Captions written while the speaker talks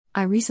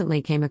I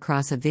recently came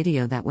across a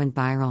video that went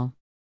viral.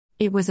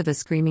 It was of a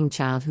screaming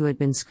child who had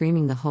been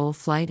screaming the whole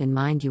flight, and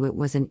mind you, it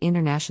was an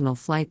international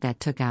flight that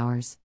took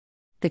hours.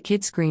 The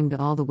kid screamed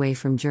all the way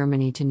from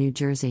Germany to New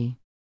Jersey.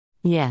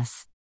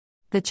 Yes.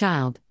 The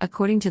child,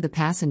 according to the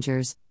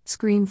passengers,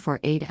 screamed for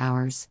 8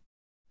 hours.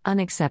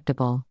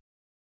 Unacceptable.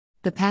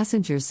 The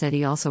passengers said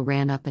he also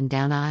ran up and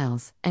down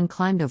aisles and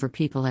climbed over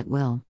people at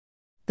will.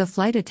 The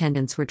flight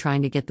attendants were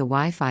trying to get the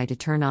Wi-Fi to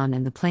turn on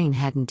and the plane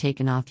hadn't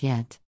taken off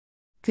yet.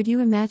 Could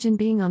you imagine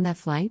being on that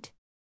flight?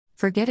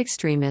 Forget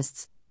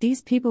extremists,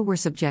 these people were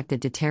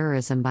subjected to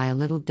terrorism by a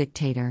little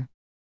dictator.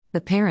 The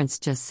parents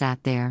just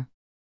sat there.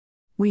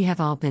 We have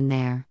all been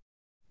there.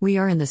 We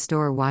are in the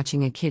store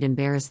watching a kid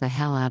embarrass the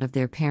hell out of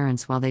their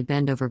parents while they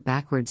bend over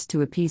backwards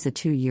to appease a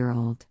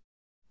 2-year-old.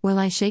 Well,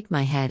 I shake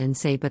my head and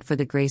say, but for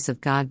the grace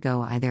of God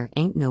go I, there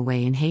ain't no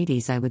way in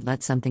Hades I would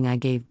let something I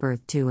gave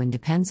birth to and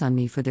depends on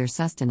me for their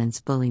sustenance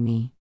bully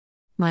me.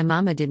 My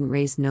mama didn't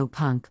raise no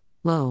punk,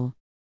 lol.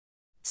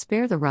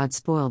 Spare the rod,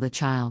 spoil the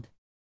child.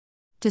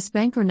 To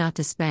spank or not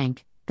to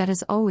spank, that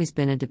has always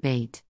been a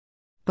debate.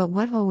 But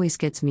what always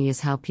gets me is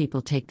how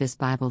people take this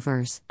Bible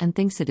verse and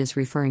thinks it is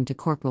referring to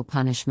corporal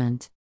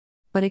punishment.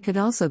 But it could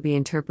also be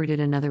interpreted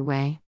another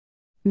way.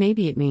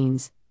 Maybe it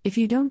means, if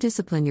you don't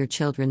discipline your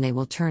children, they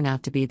will turn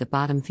out to be the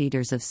bottom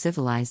feeders of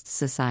civilized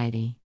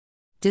society.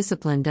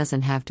 Discipline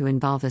doesn't have to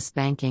involve a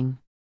spanking.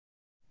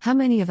 How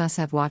many of us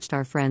have watched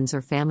our friends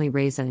or family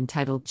raise an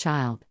entitled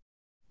child?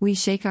 We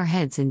shake our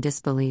heads in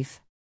disbelief.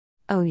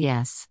 Oh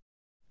yes.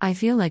 I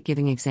feel like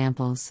giving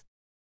examples.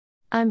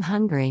 I'm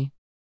hungry.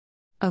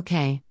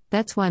 Okay,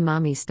 that's why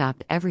mommy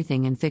stopped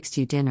everything and fixed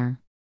you dinner.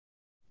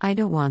 I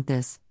don't want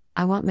this,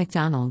 I want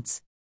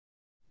McDonald's.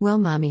 Well,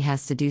 mommy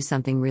has to do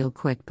something real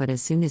quick, but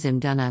as soon as I'm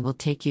done I will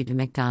take you to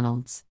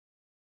McDonald's.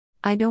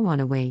 I don't want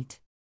to wait.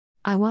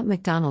 I want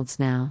McDonald's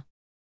now.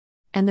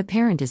 And the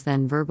parent is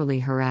then verbally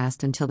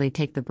harassed until they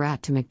take the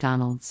brat to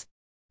McDonald's.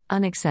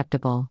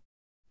 Unacceptable.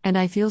 And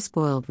I feel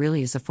spoiled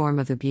really is a form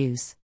of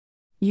abuse.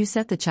 You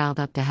set the child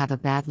up to have a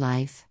bad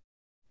life.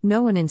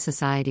 No one in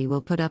society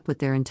will put up with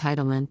their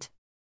entitlement.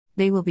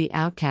 They will be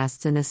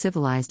outcasts in a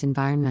civilized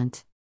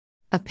environment.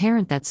 A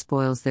parent that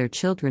spoils their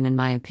children, in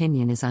my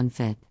opinion, is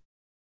unfit.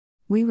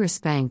 We were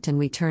spanked and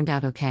we turned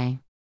out okay.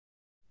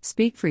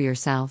 Speak for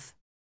yourself.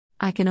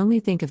 I can only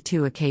think of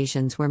 2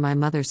 occasions where my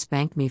mother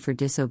spanked me for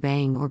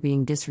disobeying or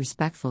being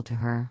disrespectful to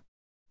her.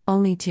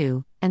 Only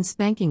 2, and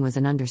spanking was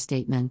an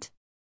understatement.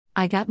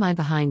 I got my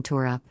behind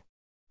tore up.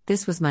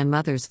 This was my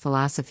mother's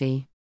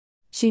philosophy.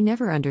 She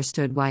never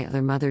understood why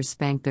other mothers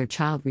spanked their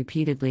child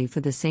repeatedly for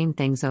the same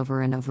things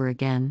over and over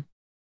again.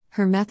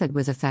 Her method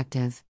was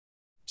effective.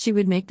 She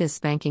would make this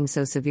spanking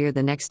so severe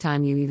the next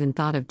time you even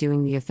thought of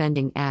doing the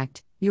offending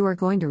act, you are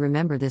going to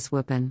remember this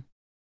whoopin'.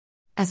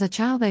 As a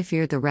child I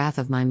feared the wrath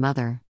of my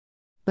mother.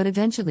 But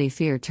eventually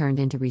fear turned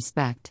into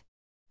respect.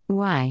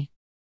 Why?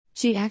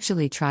 She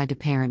actually tried to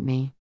parent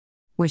me.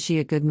 Was she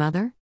a good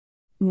mother?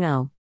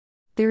 No.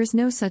 There is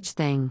no such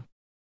thing.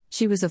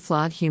 She was a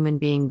flawed human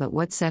being, but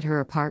what set her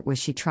apart was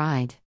she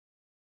tried.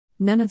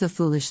 None of the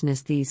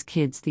foolishness these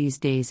kids these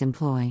days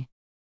employ.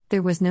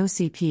 There was no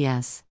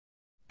CPS.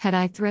 Had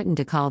I threatened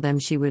to call them,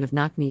 she would have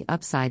knocked me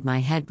upside my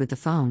head with the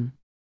phone.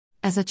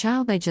 As a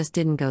child I just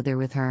didn't go there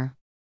with her.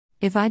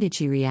 If I did,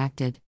 she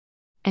reacted.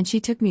 And she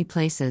took me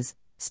places,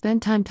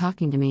 spent time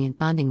talking to me and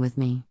bonding with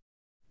me.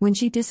 When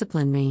she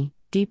disciplined me,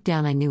 deep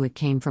down I knew it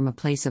came from a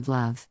place of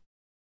love.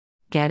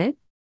 Get it?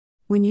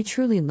 When you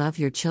truly love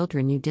your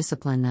children, you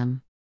discipline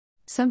them.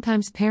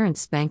 Sometimes parents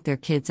spank their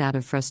kids out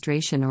of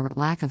frustration or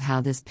lack of how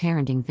this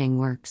parenting thing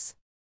works.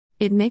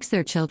 It makes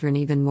their children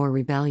even more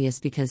rebellious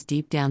because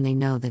deep down they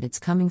know that it's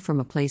coming from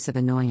a place of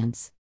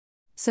annoyance.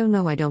 So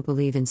no, I don't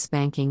believe in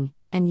spanking,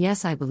 and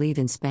yes, I believe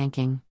in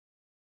spanking.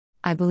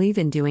 I believe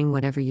in doing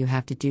whatever you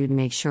have to do to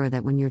make sure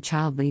that when your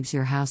child leaves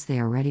your house they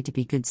are ready to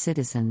be good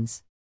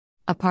citizens.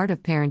 A part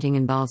of parenting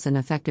involves an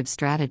effective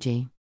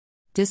strategy.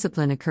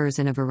 Discipline occurs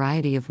in a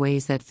variety of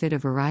ways that fit a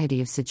variety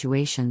of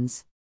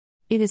situations.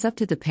 It is up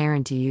to the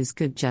parent to use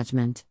good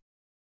judgment.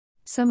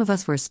 Some of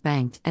us were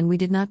spanked and we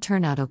did not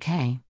turn out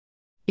okay.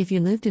 If you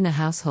lived in a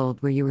household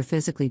where you were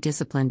physically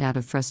disciplined out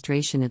of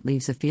frustration, it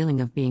leaves a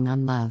feeling of being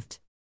unloved.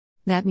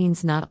 That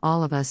means not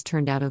all of us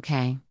turned out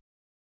okay.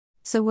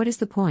 So what is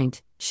the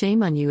point?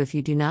 Shame on you if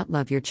you do not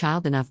love your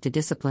child enough to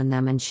discipline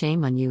them, and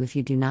shame on you if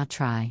you do not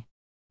try.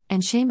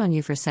 And shame on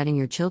you for setting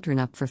your children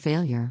up for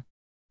failure.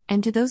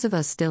 And to those of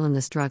us still in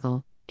the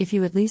struggle, if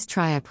you at least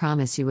try, I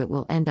promise you it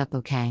will end up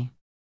okay.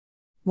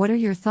 What are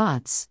your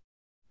thoughts?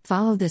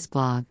 Follow this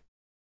blog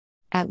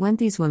at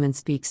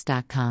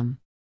whenthesewomen.speaks.com,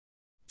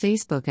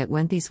 Facebook at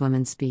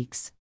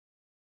whenthesewomen.speaks,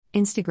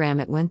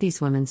 Instagram at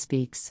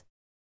whenthesewomen.speaks,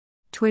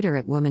 Twitter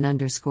at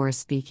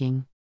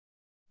woman_speaking,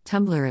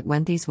 Tumblr at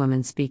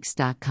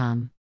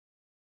whenthesewomen.speaks.com,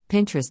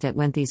 Pinterest at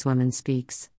whenthesewomen.speaks.